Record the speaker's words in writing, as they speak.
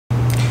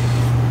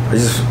I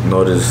just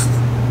noticed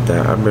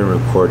that I've been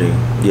recording.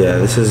 Yeah,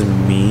 this is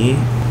me.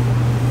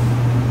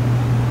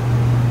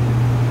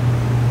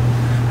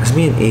 That's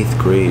me in 8th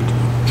grade.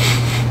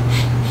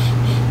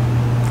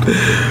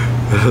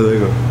 I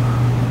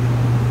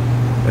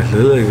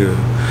look like a,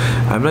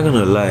 I'm not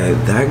gonna lie,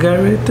 that guy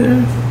right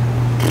there,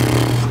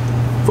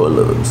 full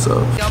of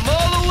himself. I'm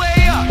all the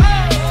way up.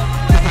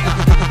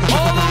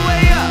 All the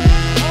way up.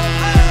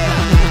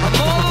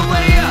 I'm all the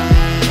way up.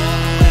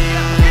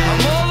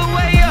 I'm all the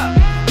way up.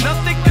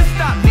 Nothing can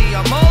stop me.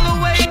 I'm all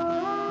the way up.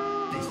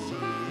 This is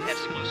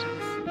exclusive.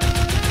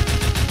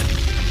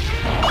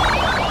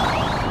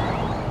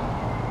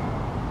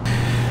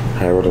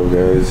 Hi, what up,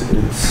 guys?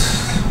 It's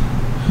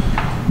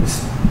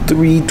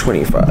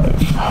 3:25.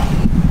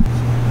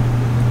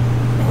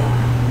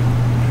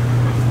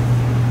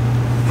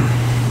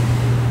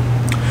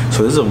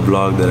 So this is a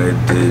vlog that I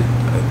did.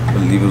 I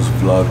believe it was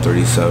vlog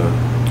 37,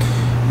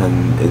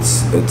 and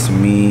it's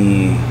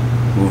me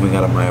moving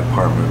out of my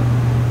apartment.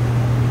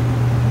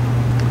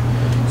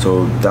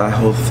 So that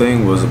whole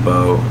thing was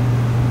about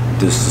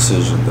this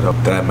decision that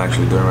I'm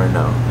actually doing right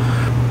now.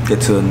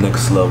 Get to the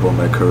next level of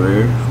my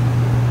career.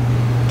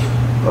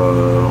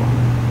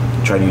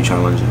 Try new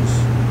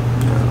challenges.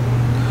 Yeah.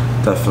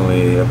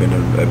 Definitely, I've been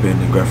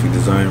in graphic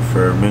design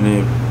for a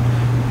minute.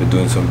 Been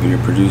doing some video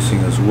producing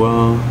as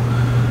well.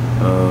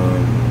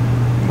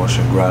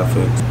 Motion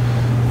graphics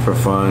for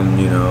fun,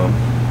 you know.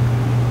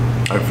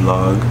 I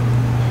vlog.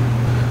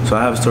 So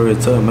I have a story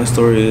to tell. My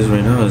story is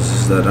right now is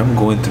just that I'm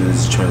going through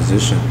this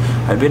transition.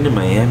 I've been in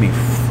Miami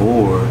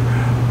for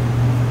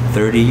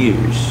 30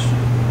 years.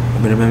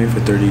 I've been in Miami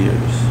for 30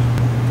 years.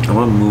 I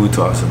want to move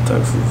to Austin,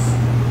 Texas.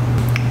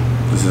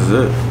 This is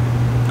it.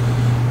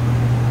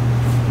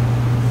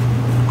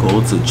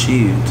 Goals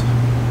achieved.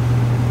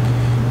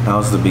 Now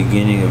it's the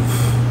beginning of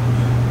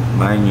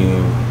my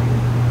new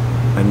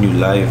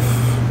life,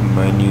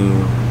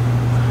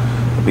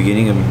 the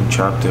beginning of a new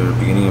chapter,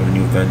 beginning of a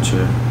new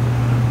venture.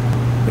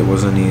 It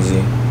wasn't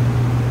easy.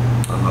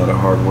 A lot of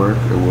hard work.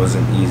 It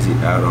wasn't easy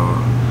at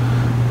all.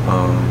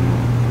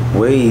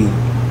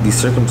 These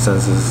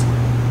circumstances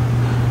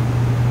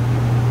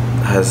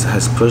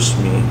has pushed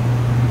me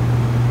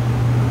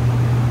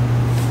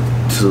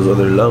to those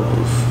other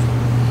levels.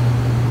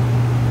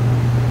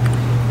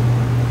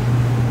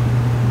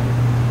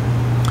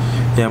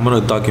 Yeah, I'm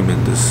gonna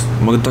document this.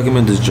 I'm gonna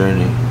document this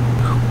journey.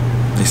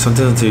 Like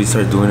sometimes until you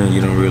start doing it, you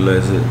don't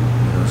realize it. You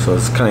know? So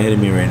it's kind of hitting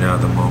me right now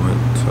at the moment.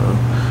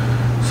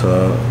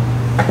 So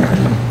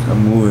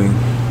I'm moving,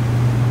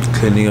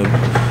 cleaning up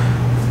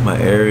my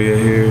area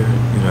here.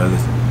 You know,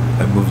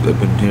 I've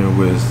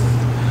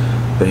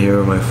been here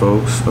with my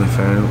folks, my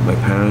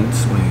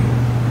parents,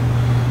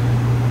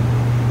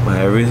 my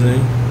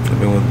everything. I've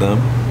been with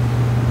them.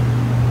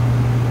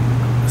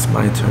 It's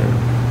my turn.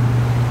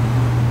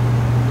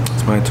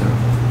 It's my turn.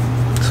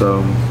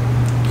 So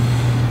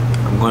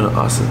I'm going to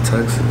Austin,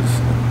 Texas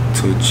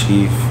to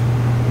achieve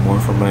more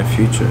for my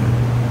future.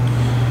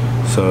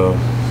 So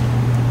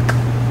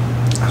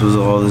that's what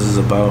all this is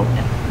about.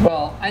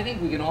 Well, I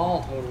think we can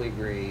all totally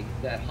agree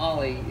that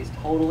Holly is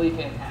totally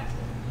fantastic.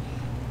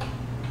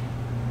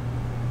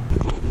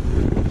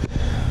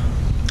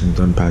 I'm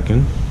done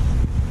packing.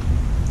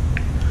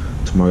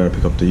 Tomorrow I gotta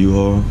pick up the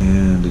U-Haul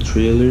and the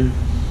trailer.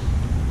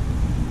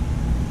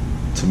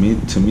 To me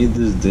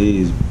this day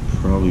is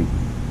probably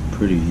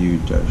pretty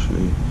huge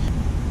actually.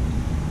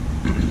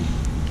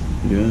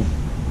 Yeah.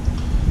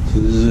 So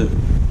this is it.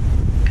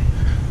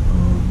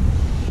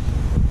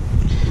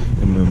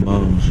 And my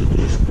mom,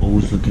 she's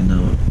always looking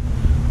out.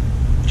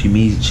 She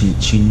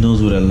knows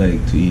what I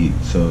like to eat.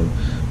 So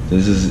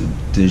this is a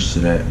dish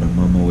that my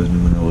mom always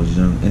made when I was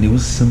young, and it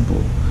was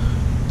simple.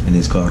 And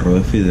it's called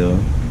arroz de fideo.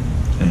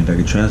 And if I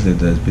could translate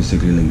that, it's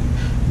basically like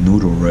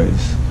noodle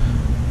rice.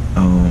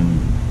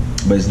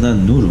 But it's not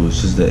noodle,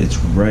 it's just that it's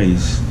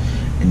rice,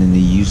 and then they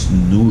use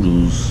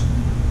noodles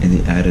and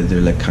they added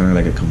there like kind of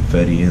like a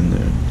confetti in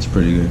there. It's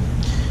pretty good.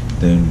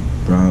 Then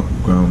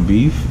ground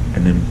beef,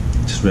 and then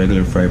just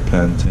regular fried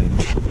plantain.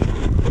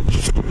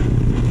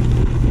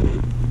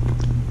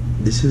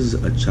 This is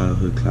a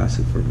childhood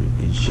classic for me,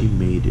 and she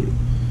made it.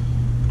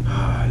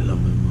 I love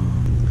my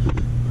mom.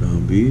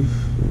 Ground beef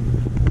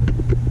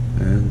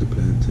and the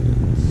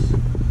plantains.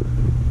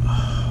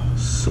 Oh,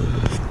 so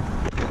good.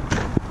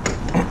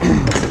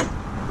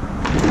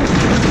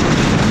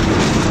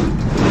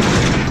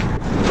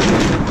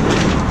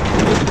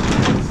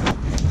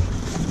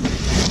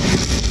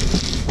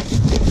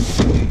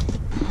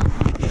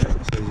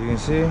 So as you can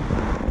see,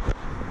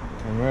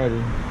 I'm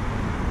ready.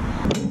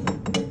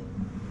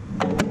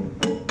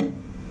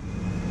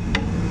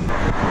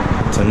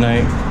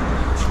 Tonight,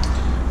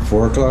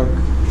 4 o'clock.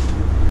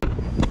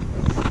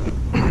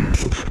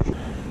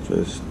 So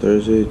it's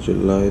Thursday,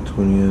 July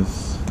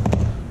 20th,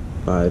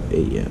 5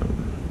 a.m.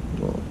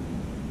 Well,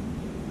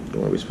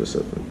 don't want to be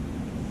specific.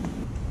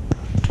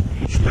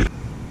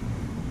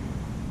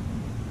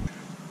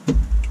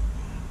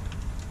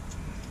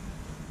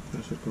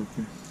 Gracias,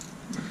 papi.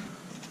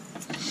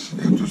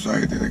 Tú sabes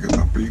que tiene que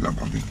estar pila,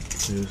 papi.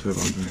 Sí, yo sé,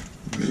 papi.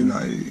 China,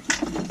 y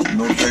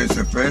no se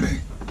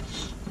desespere,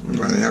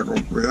 maneja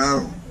con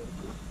cuidado,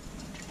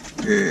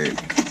 que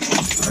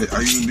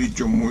hay un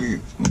dicho muy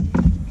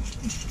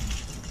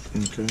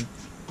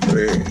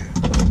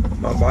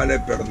más vale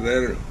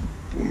perder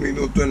un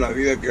minuto en la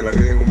vida que la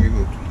vida en un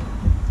minuto.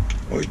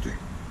 Oíste.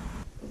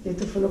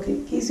 Esto fue lo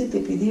que quise te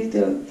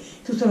pedirte,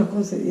 tú te lo has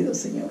concedido,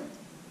 Señor.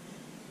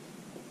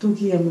 Tú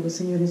guíamelo,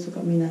 Señor, en su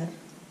caminar.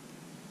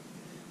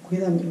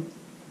 Cuídamelo.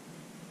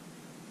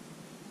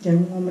 Ya es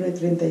un hombre de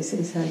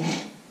 36 años.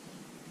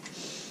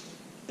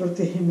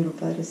 Protégemelo,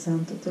 Padre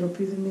Santo, te lo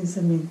pido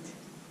inmensamente.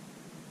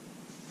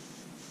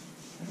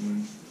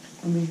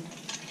 Amén.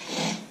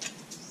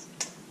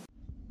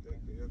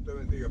 Dios te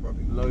bendiga,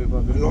 papi. Love you,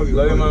 papi. Love you,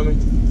 Love you, mami.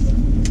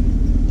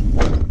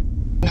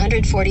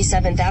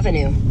 147th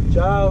Avenue.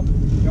 Ciao.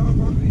 Chao,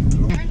 papi.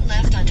 Turn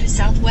left onto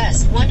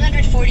Southwest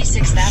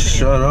 146th Avenue.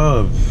 Shut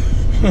up.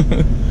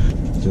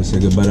 Just say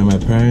goodbye to my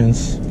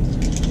parents.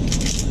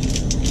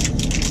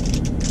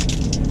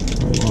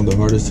 One of the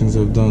hardest things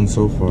I've done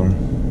so far.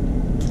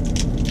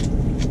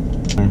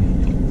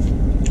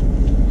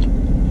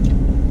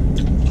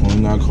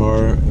 Owning that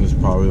car is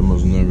probably the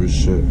most nervous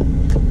shit.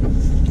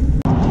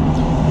 I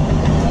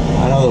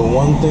know the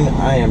one thing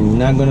I am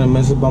not gonna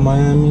miss about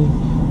Miami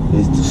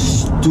is the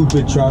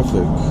stupid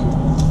traffic.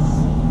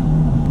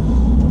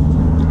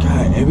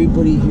 God,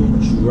 everybody here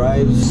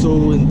drives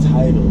so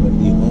entitled, like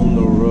they own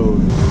the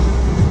road.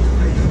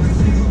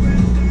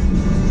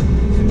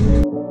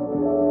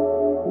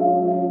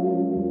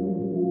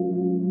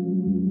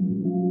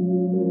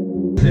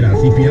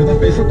 Si pierda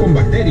peso con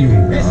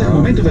Bacterium, es el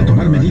momento de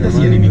tomar medidas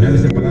y eliminar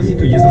ese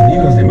parásito y esas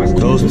libras de más.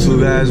 Those two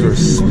guys were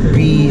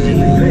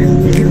speeding.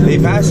 They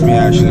passed me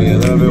actually a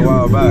little bit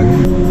while back.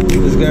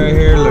 This guy right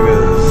here, look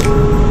at this.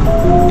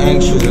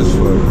 Anxious as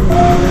fuck.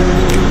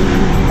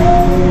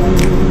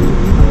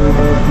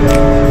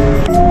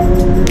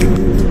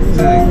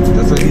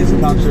 That's why these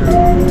cops are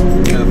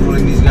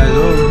pulling these guys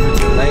over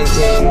between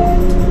 19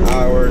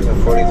 hours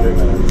and 43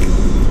 minutes.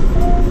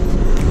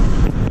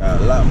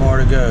 Got a lot more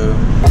to go.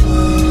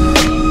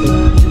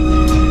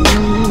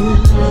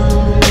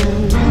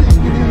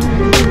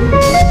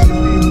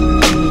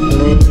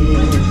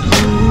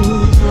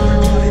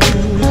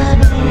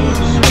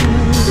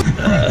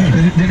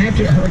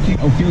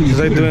 Just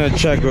like doing a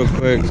check real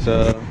quick,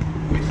 so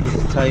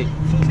it's tight.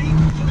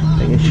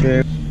 Making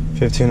sure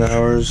 15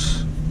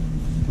 hours,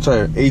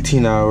 sorry,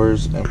 18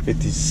 hours and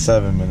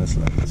 57 minutes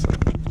left. So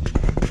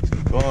let's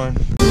keep going.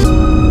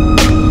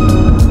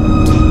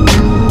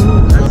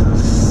 That's a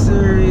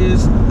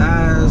serious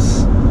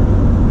ass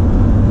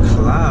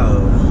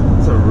cloud.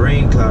 It's a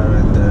rain cloud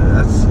right there.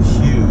 That's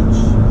huge.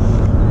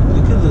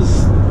 Look at this.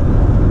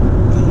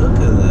 Look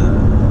at that.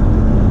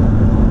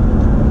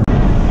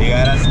 You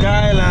got a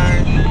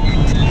skyline.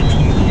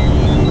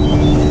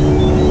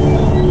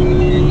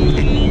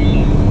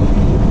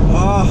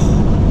 Oh,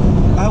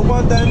 I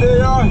want that New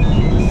York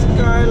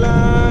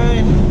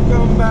skyline.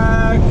 Come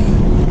back.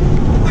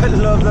 I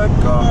love that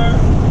car.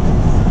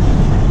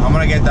 I'm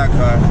gonna get that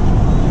car.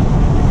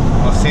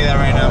 I'll say that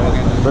right now.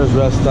 First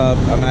rest stop.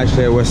 I'm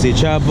actually at Wesley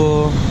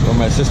Chapel, where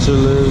my sister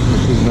lives.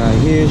 She's not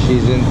here.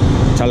 She's in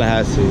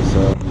Tallahassee.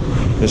 So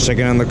just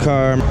checking on the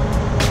car.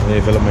 Let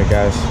me fill up my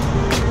gas.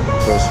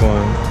 First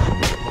one.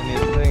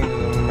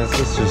 My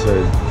sister's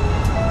hood.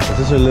 My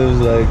sister lives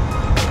like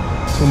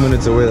 2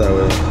 minutes away that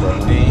way. So.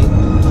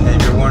 And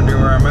if you're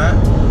wondering where I'm at,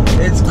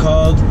 it's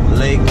called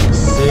Lake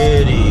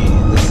City.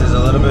 This is a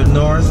little bit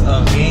north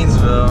of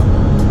Gainesville.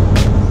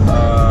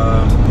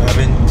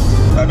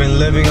 I've been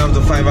living off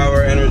the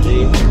 5-hour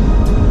energy.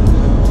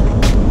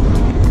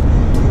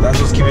 That's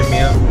what's keeping me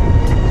up.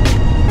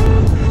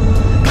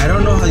 I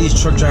don't know how these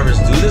truck drivers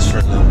do this for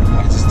a living.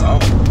 I just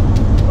don't.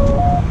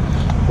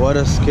 What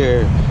a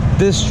scare.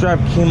 This strap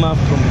came off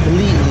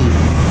completely.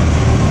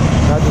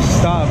 I had to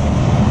stop,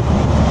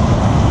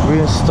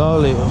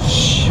 reinstall it. Oh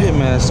shit,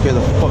 man, that scared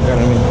the fuck out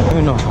of me. I don't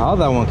even know how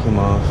that one came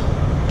off.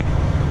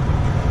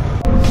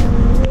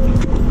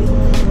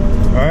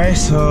 Alright,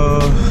 so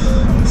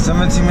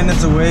 17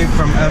 minutes away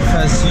from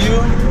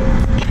FSU.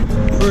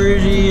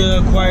 Pretty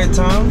quiet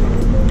town.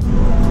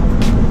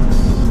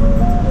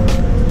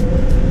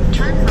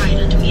 Turn right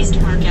onto East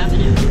Park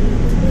Avenue.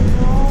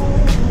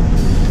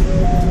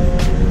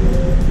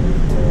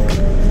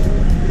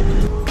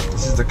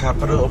 The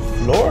capital of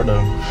Florida.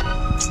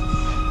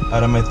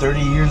 Out of my 30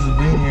 years of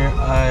being here,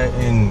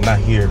 not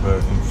here,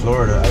 but in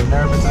Florida, I've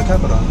never been to the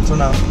capital until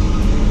now.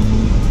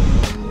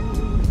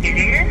 You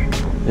here?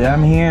 Yeah,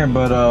 I'm here,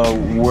 but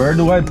where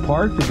do I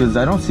park? Because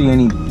I don't see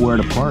anywhere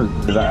to park.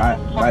 Because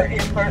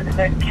For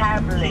the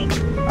cab link.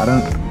 I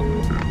don't.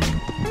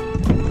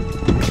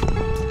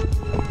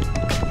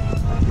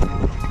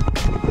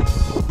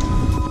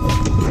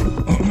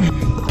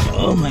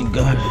 Oh my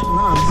god.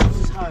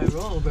 This is how I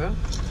roll, bro.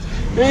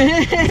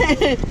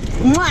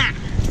 Mwah!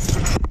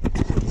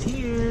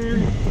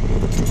 Here.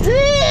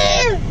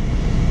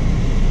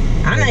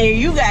 I'm not here,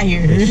 you got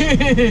here.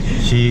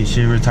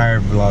 She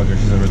retired vlogger.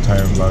 She's a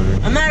retired vlogger.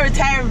 I'm not a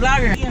retired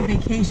vlogger. I'm on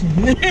vacation.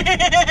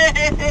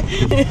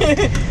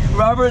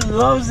 Robert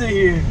loves it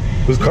here.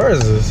 Whose car is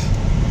this?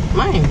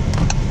 Mine.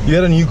 You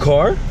had a new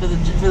car? For the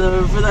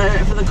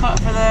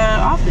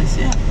office,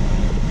 yeah.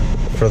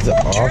 For the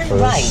office.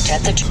 Right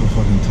at the I'm so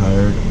fucking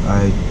tired.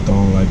 I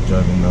don't like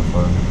driving that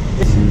far.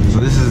 So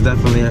this is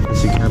definitely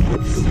FSU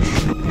campus.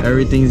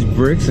 Everything's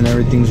bricks and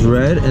everything's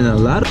red and a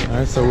lot of...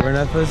 Alright, so we're in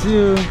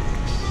FSU.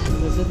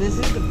 So this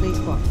is the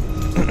baseball.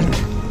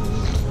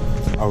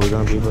 Are we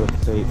gonna be able to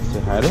say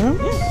hi to him?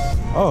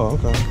 Yeah. Oh,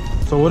 okay.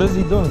 So what is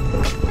he doing?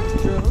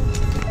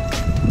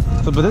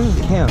 So, but this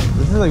is camp.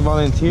 This is like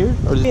volunteer?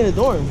 Or just... in the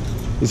dorm.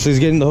 So he's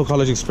getting the whole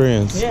college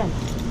experience. Yeah.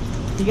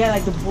 He got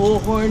like the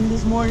bullhorn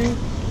this morning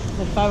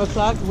at 5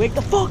 o'clock. Wake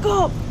the fuck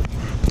up!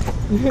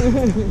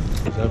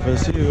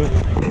 FSU.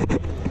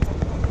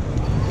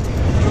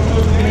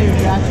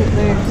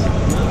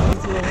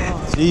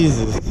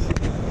 Jesus.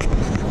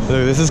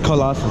 Look, this is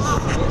Colossus.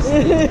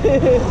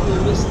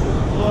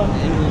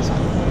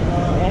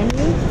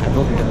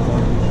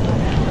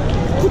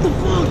 What the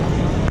fuck?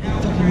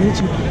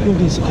 No,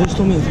 the coach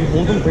told me if you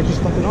hold him, break his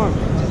fucking arm.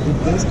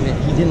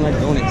 He didn't let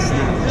go and it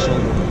snapped his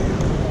shoulder.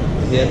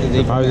 Yeah,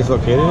 they probably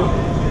dislocated it?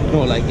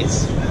 No, like it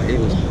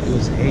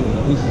was hanging.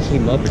 He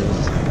came up and it was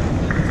just,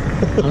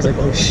 I was like,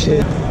 oh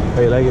shit.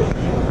 How you like it?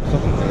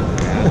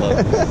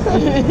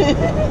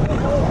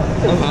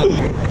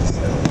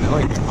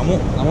 I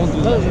won't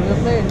do that.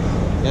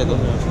 Yeah, don't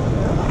do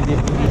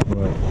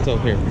that. So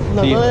here.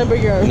 No, don't let him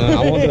break your arm. No, I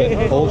won't do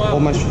it.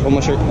 Hold my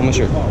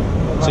shirt.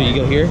 So you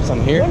go here, so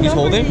I'm here, you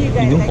hold him, you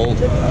do hold.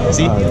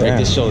 See? Break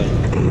his shoulder.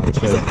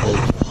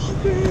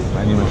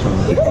 I need my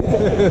shoulder.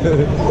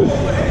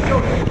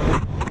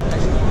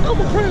 I'm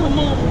a proud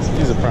mama.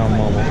 He's a proud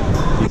mama.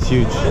 He's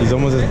huge. He's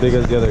almost as big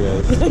as the other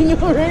guys. I know,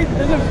 right?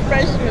 He's a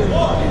freshman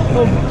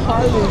of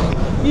college.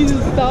 He's a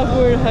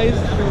sophomore in high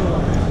school.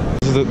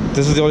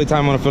 This is the only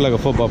time I want to feel like a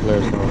football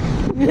player. So.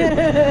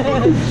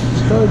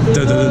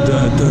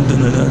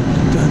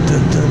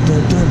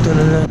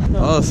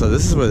 Oh, so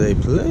this is where they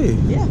play.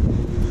 Yeah.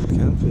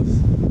 Campus.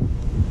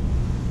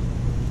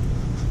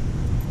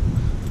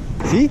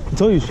 See? I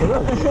told you, shut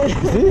up.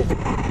 See?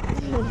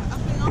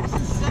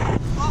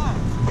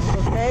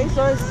 Okay,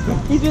 so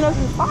he's been up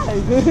since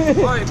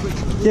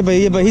 5. Yeah,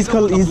 but he's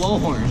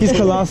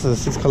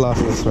Colossus. He's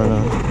Colossus right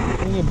now.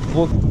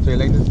 So you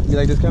like this? You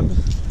like this campus?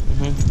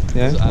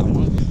 Yeah.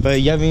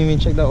 But you haven't even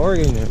checked out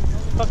Oregon yet.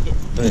 Fuck it.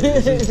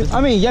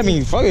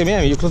 Fuck it,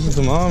 man. You're closer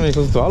to mom, you're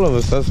closer to all of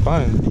us. That's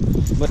fine.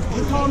 But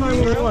you call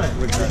 911.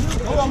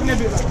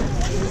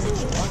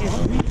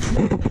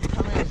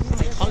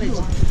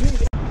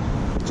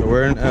 So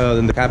we're in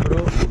the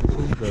capital.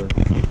 The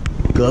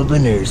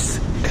Governor's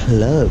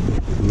Club.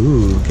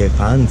 Ooh, okay,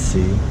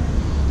 fancy.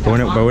 But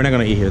we're not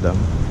gonna eat here though.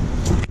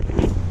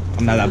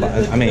 I'm not that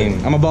bad. I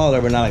mean, I'm a baller,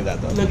 but not like that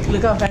though.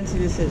 Look how fancy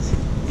this is.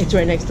 It's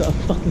right next to a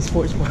fucking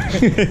sports bar.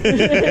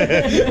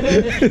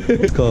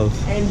 It's called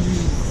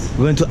Andrews.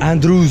 We went to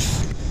Andrews.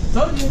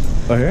 Told you.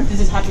 Oh, here? This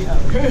is happy hour.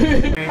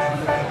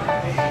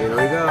 Here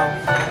we go.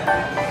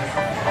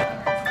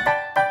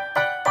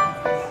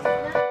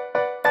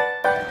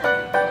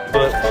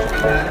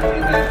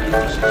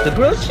 The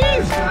grilled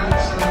cheese.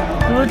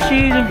 Grilled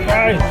cheese and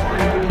fries.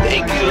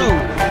 Thank you.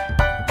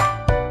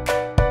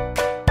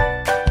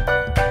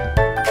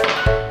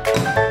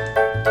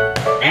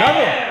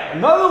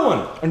 Another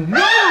one.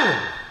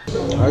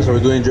 Alright, so we're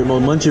doing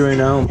dripmode munchie right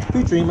now.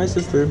 Featuring my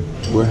sister.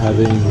 We're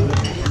having...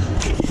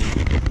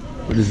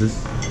 What is this?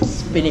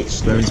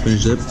 Spinach. We're having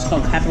spinach dip. It's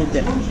called capital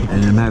dip.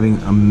 And I'm having,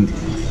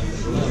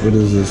 what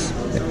is this?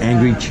 The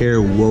Angry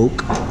Chair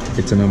Woke.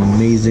 It's an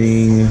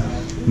amazing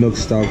milk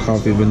stout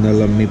coffee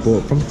vanilla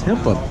maple from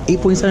Tampa.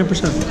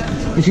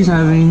 8.7%. And she's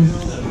having...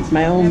 It's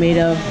my own made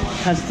up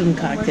custom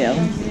cocktail.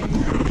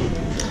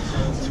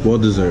 It's well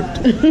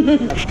deserved.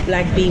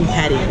 Black bean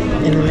patty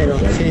in the middle.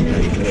 Okay.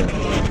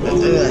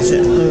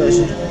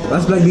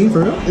 That's black bean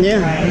for real?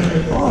 Yeah.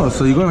 Oh,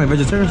 so you're going my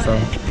vegetarian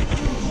style.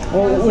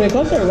 Well, when it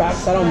comes to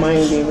wraps, I don't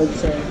mind being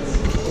vegetarian.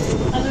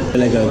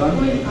 Like a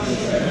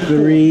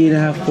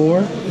 3.5,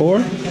 4? 4?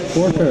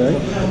 4,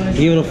 right?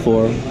 Give it a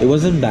 4. It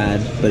wasn't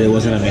bad, but it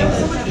wasn't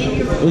amazing.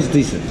 It was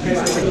decent.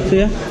 So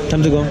yeah,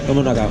 time to go. I'm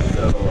gonna knock out.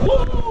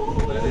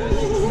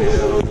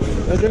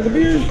 I drink a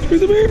beer.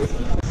 Drink the beer.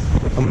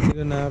 I'm gonna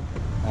take a nap,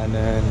 and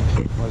then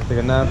once I take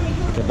a nap,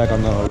 get back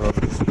on the road.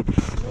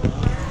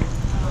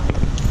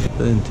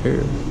 The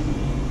interior.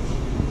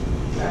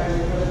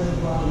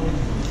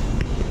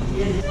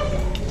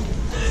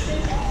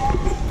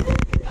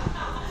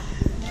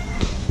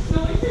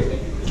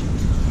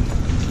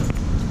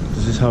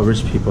 This is how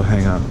rich people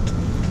hang out.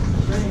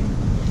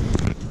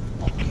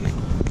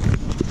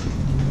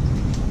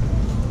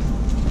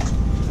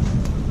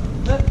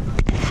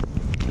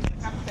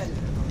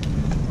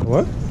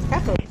 What?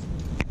 Capital.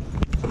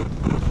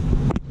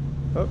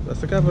 Oh, that's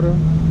the capital.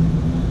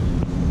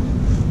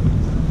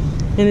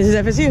 And this is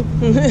FSU.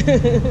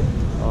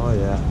 Oh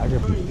yeah, I can.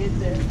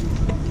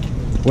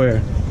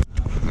 Where?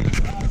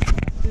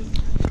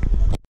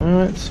 All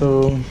right,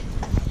 so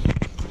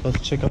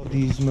let's check out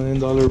these $1 million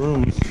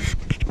rooms.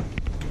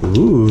 Ooh.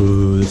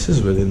 Ooh, this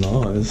is really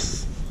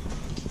nice.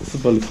 This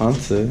is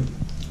Alicante.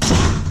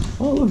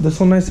 Oh look, that's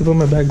so nice to put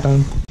my bag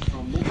down.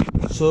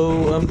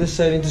 So I'm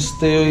deciding to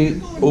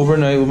stay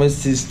overnight with my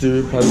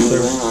sister. Probably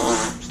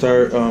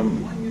start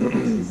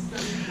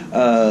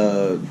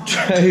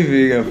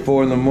driving at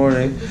 4 in the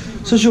morning.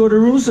 So she ordered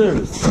room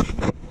service.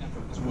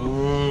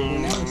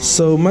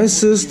 So my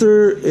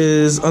sister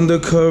is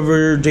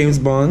undercover James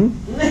Bond.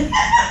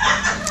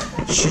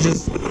 She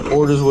just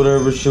orders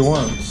whatever she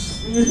wants.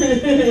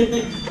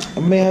 I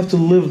may have to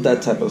live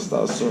that type of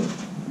style soon.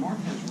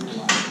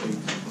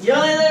 You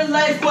only live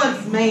life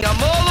once, man.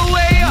 I'm all the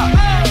way up.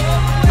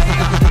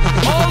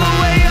 All the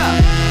way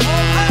up.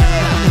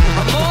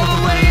 I'm all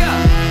the way up.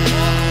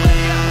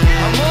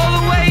 I'm all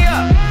the way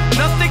up.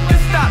 Nothing can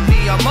stop me.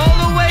 I'm all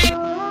the way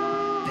up.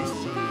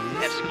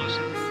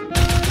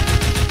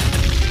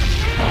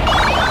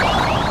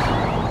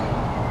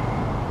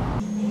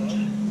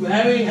 We're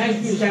having ice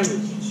cream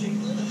sandwich.